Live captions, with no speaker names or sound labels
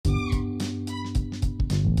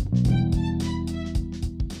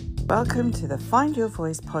Welcome to the Find Your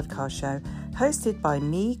Voice podcast show, hosted by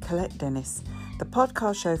me, Colette Dennis, the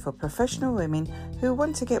podcast show for professional women who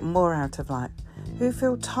want to get more out of life, who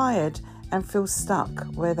feel tired and feel stuck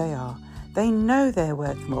where they are. They know they're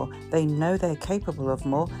worth more, they know they're capable of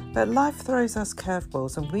more, but life throws us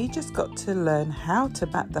curveballs and we just got to learn how to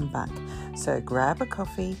bat them back. So grab a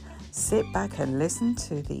coffee, sit back and listen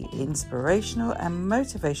to the inspirational and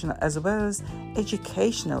motivational as well as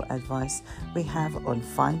educational advice we have on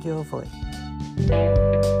Find Your Voice.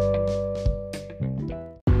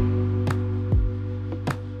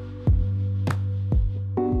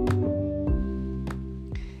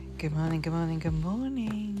 Good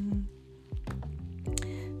morning.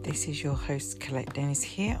 This is your host Colette Dennis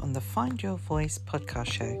here on the Find Your Voice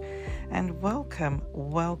podcast show, and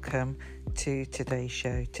welcome to today's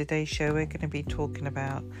show. Today's show we're going to be talking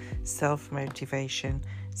about self-motivation,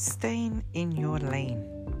 staying in your lane.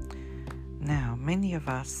 Now, many of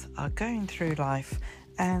us are going through life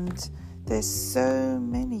and there's so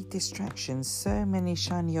many distractions, so many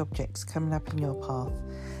shiny objects coming up in your path,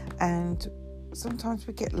 and sometimes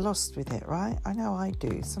we get lost with it, right? I know I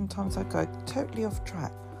do. Sometimes I go totally off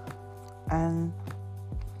track and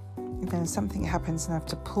then something happens and I have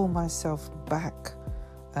to pull myself back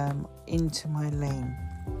into my lane.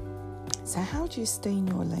 So how do you stay in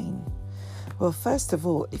your lane? Well, first of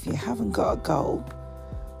all, if you haven't got a goal,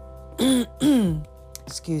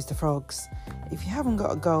 excuse the frogs, if you haven't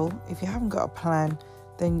got a goal, if you haven't got a plan,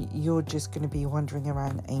 then you're just going to be wandering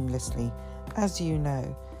around aimlessly. As you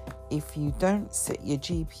know, if you don't set your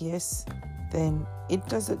GPS, then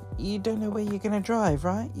you don't know where you're going to drive,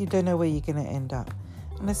 right? You don't know where you're going to end up.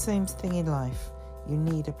 And the same thing in life. You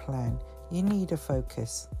need a plan. You need a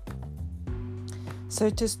focus. So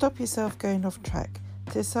to stop yourself going off track,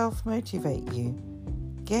 to self-motivate you,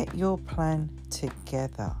 get your plan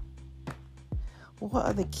together. What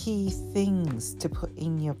are the key things to put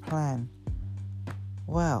in your plan?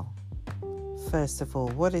 Well, first of all,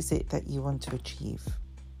 what is it that you want to achieve?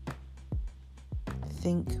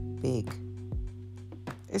 Think big.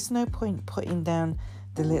 It's no point putting down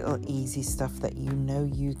the little easy stuff that you know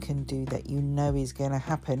you can do, that you know is going to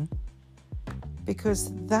happen,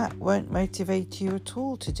 because that won't motivate you at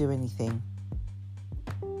all to do anything.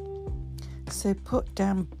 So put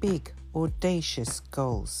down big, audacious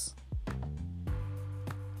goals.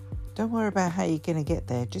 Don't worry about how you're going to get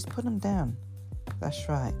there, just put them down. That's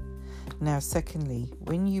right. Now, secondly,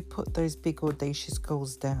 when you put those big, audacious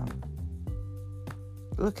goals down,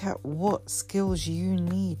 look at what skills you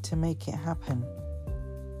need to make it happen.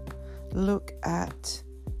 Look at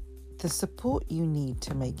the support you need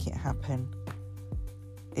to make it happen.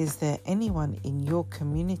 Is there anyone in your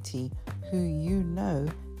community who you know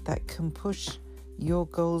that can push your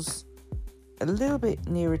goals a little bit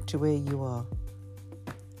nearer to where you are?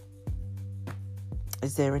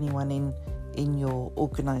 Is there anyone in your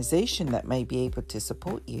organization that may be able to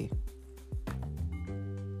support you?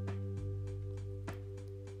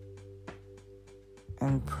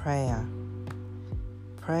 And prayer.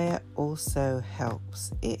 Prayer also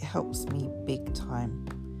helps. It helps me big time.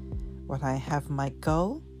 When I have my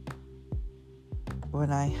goal,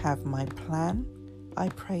 when I have my plan, I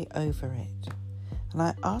pray over it. And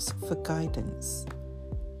I ask for guidance.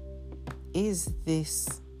 Is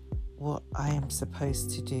this what I am supposed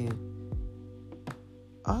to do?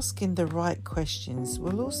 Asking the right questions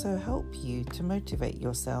will also help you to motivate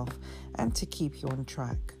yourself and to keep you on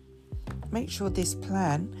track. Make sure this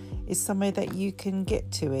plan is somewhere that you can get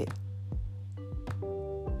to it.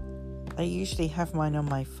 I usually have mine on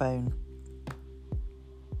my phone.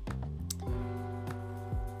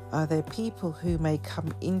 Are there people who may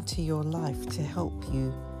come into your life to help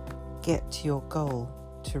you get to your goal,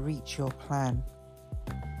 to reach your plan?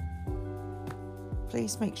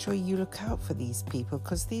 Please make sure you look out for these people,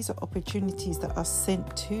 because these are opportunities that are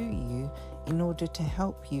sent to you in order to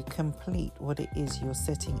help you complete what it is you're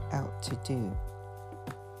setting out to do.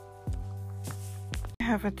 When you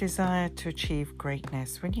have a desire to achieve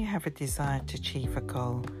greatness, when you have a desire to achieve a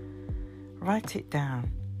goal, write it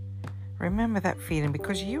down. Remember that feeling,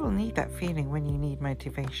 because you will need that feeling when you need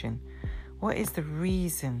motivation. What is the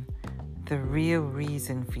reason, the real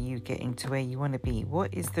reason for you getting to where you want to be?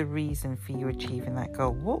 What is the reason for you achieving that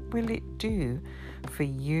goal? What will it do for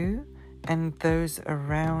you and those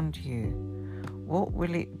around you? What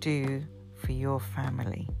will it do for your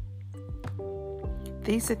family?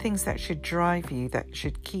 These are things that should drive you, that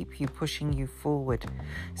should keep you pushing you forward,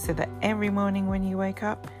 so that every morning when you wake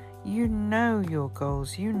up, you know your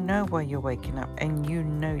goals, you know why you're waking up, and you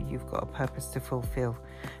know you've got a purpose to fulfill,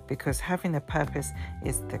 because having a purpose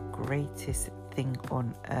is the greatest thing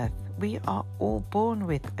on earth. We are all born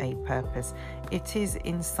with a purpose. It is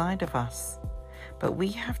inside of us. But we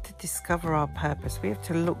have to discover our purpose. We have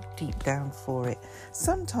to look deep down for it.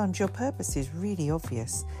 Sometimes your purpose is really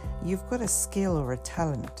obvious. You've got a skill or a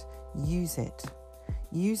talent. Use it.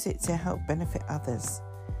 Use it to help benefit others.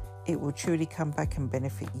 It will truly come back and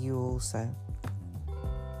benefit you also.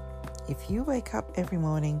 If you wake up every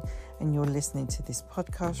morning and you're listening to this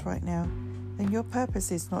podcast right now, then your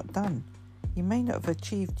purpose is not done. You may not have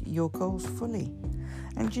achieved your goals fully.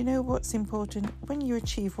 And you know what's important? When you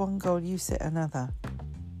achieve one goal, you set another.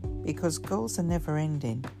 Because goals are never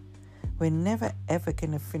ending. We're never ever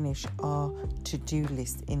going to finish our to-do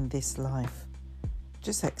list in this life.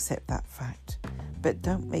 Just accept that fact. But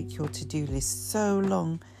don't make your to-do list so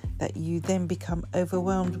long that you then become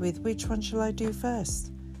overwhelmed with which one shall I do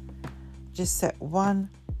first. Just set one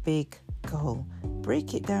big goal.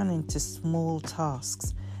 Break it down into small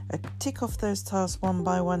tasks. Tick off those tasks one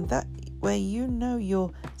by one. That way you know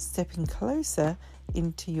you're stepping closer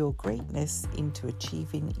into your greatness, into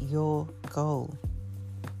achieving your goal.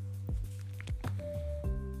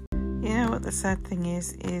 You know what the sad thing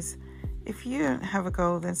is if you don't have a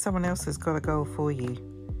goal, then someone else has got a goal for you.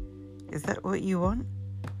 Is that what you want?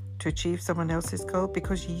 To achieve someone else's goal?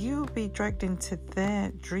 Because you'll be dragged into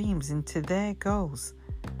their dreams, into their goals.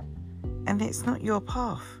 And it's not your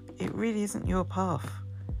path. It really isn't your path.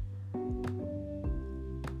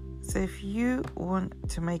 So if you want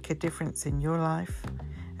to make a difference in your life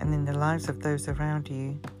and in the lives of those around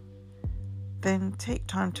you, then take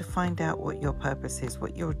time to find out what your purpose is,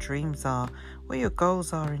 what your dreams are, what your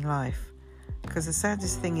goals are in life. Because the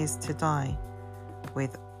saddest thing is to die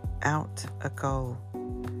without a goal.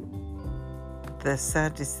 The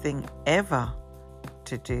saddest thing ever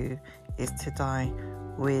to do is to die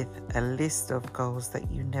with a list of goals that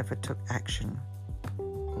you never took action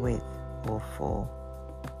with or for.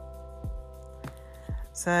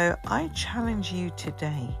 So I challenge you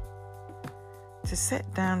today to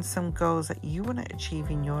set down some goals that you want to achieve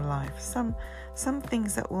in your life. Some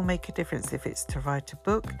things that will make a difference. If it's to write a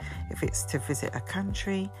book, if it's to visit a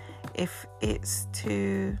country, if it's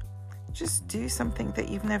to just do something that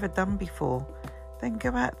you've never done before, then go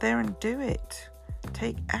out there and do it.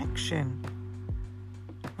 Take action.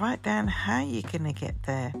 Write down how you're going to get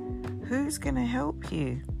there. Who's going to help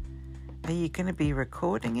you? Are you going to be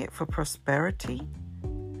recording it for prosperity?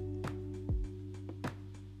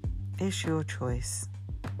 It's your choice.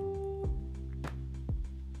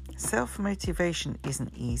 Self-motivation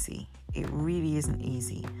isn't easy. It really isn't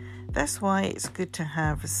easy. That's why it's good to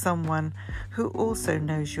have someone who also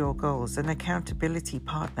knows your goals, an accountability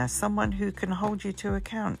partner, someone who can hold you to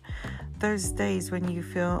account. Those days when you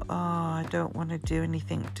feel, I don't want to do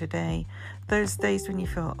anything today. Those days when you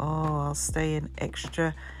feel, I'll stay an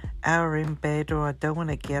extra hour in bed, or I don't want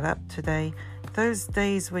to get up today. Those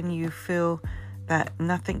days when you feel that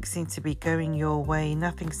nothing seems to be going your way,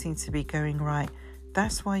 nothing seems to be going right.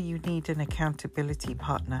 That's why you need an accountability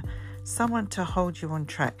partner. Someone to hold you on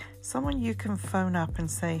track. Someone you can phone up and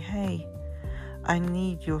say, hey, I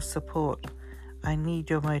need your support. I need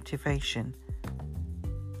your motivation.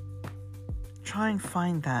 Try and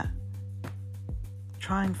find that.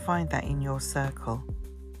 Try and find that in your circle.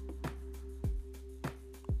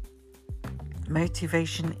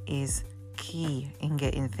 Motivation is key in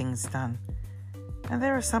getting things done. And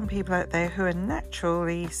there are some people out there who are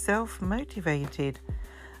naturally self-motivated.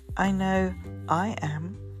 I know I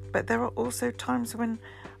am, but there are also times when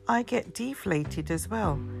I get deflated as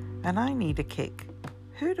well, and I need a kick.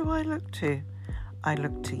 Who do I look to? I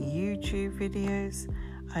look to YouTube videos,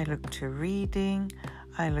 I look to reading,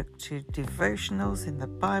 I look to devotionals in the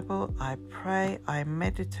Bible, I pray, I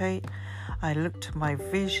meditate, I look to my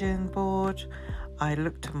vision board, I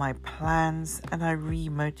look to my plans, and I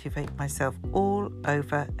re-motivate myself all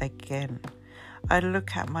over again. I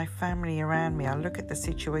look at my family around me. I look at the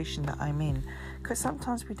situation that I'm in, because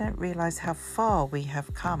sometimes we don't realize how far we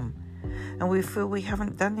have come, and we feel we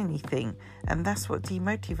haven't done anything, and that's what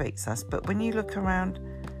demotivates us. But when you look around,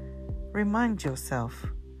 remind yourself,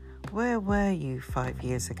 where were you 5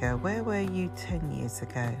 years ago? Where were you 10 years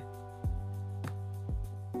ago?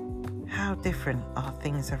 How different are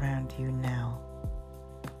things around you now?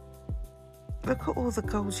 Look at all the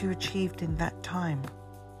goals you achieved in that time.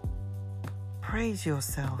 Praise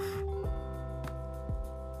yourself.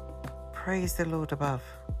 Praise the Lord above.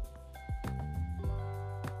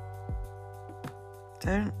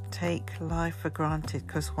 Don't take life for granted,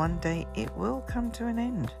 because one day it will come to an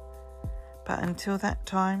end. But until that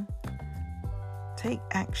time, take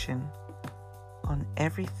action on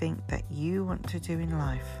everything that you want to do in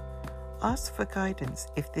life, ask for guidance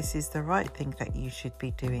if this is the right thing that you should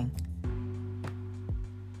be doing.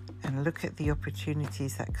 And look at the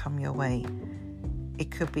opportunities that come your way.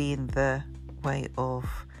 It could be in the way of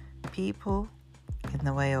people, in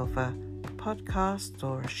the way of a podcast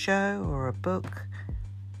or a show or a book.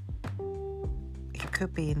 It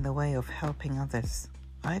could be in the way of helping others.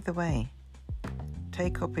 Either way,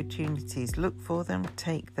 take opportunities, look for them,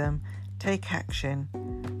 take action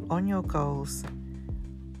on your goals,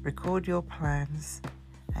 record your plans,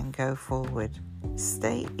 and go forward.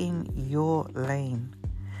 Stay in your lane.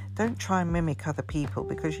 Don't try and mimic other people,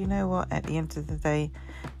 because you know what? At the end of the day,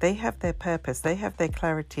 they have their purpose, they have their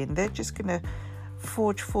clarity, and they're just going to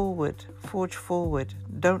forge forward.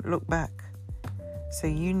 Don't look back. So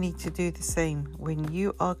you need to do the same. When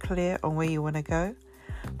you are clear on where you want to go,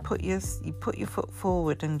 you put your foot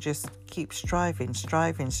forward and just keep striving.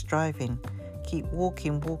 Keep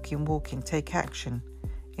walking. Take action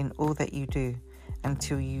in all that you do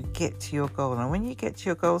until you get to your goal. And when you get to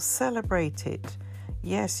your goal, celebrate it.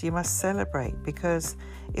 Yes, you must celebrate, because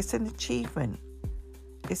it's an achievement.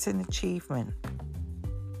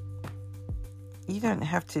 You don't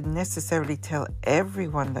have to necessarily tell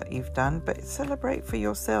everyone that you've done, but celebrate for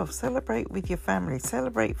yourself. Celebrate with your family.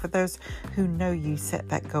 Celebrate for those who know you set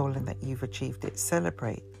that goal and that you've achieved it.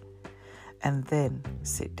 Celebrate. And then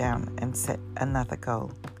sit down and set another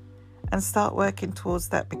goal. And start working towards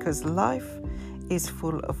that, because life is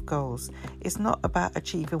full of goals. It's not about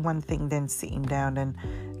achieving one thing, then sitting down and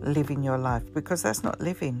living your life, because that's not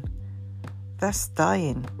living. That's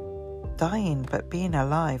dying. But being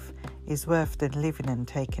alive is worth than living and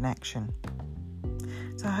taking action.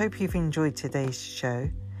 So I hope you've enjoyed today's show.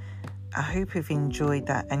 I hope you've enjoyed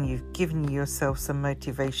that and you've given yourself some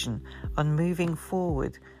motivation on moving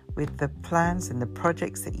forward with the plans and the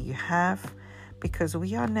projects that you have, because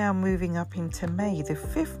we are now moving up into May, the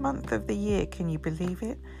 5th month of the year. Can you believe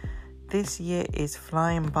it? This year is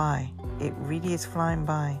flying by. It really is flying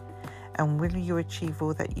by. And will you achieve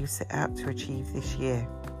all that you set out to achieve this year?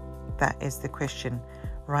 That is the question.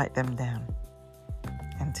 Write them down.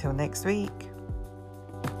 Until next week.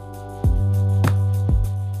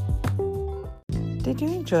 Did you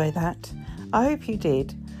enjoy that? I hope you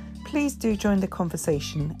did. Please do join the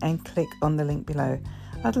conversation and click on the link below.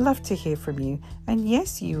 I'd love to hear from you. And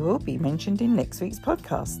yes, you will be mentioned in next week's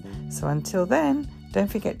podcast. So until then, don't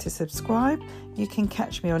forget to subscribe. You can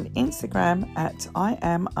catch me on Instagram at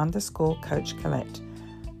 @IAM_Coach Colette.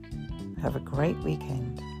 Have a great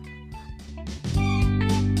weekend.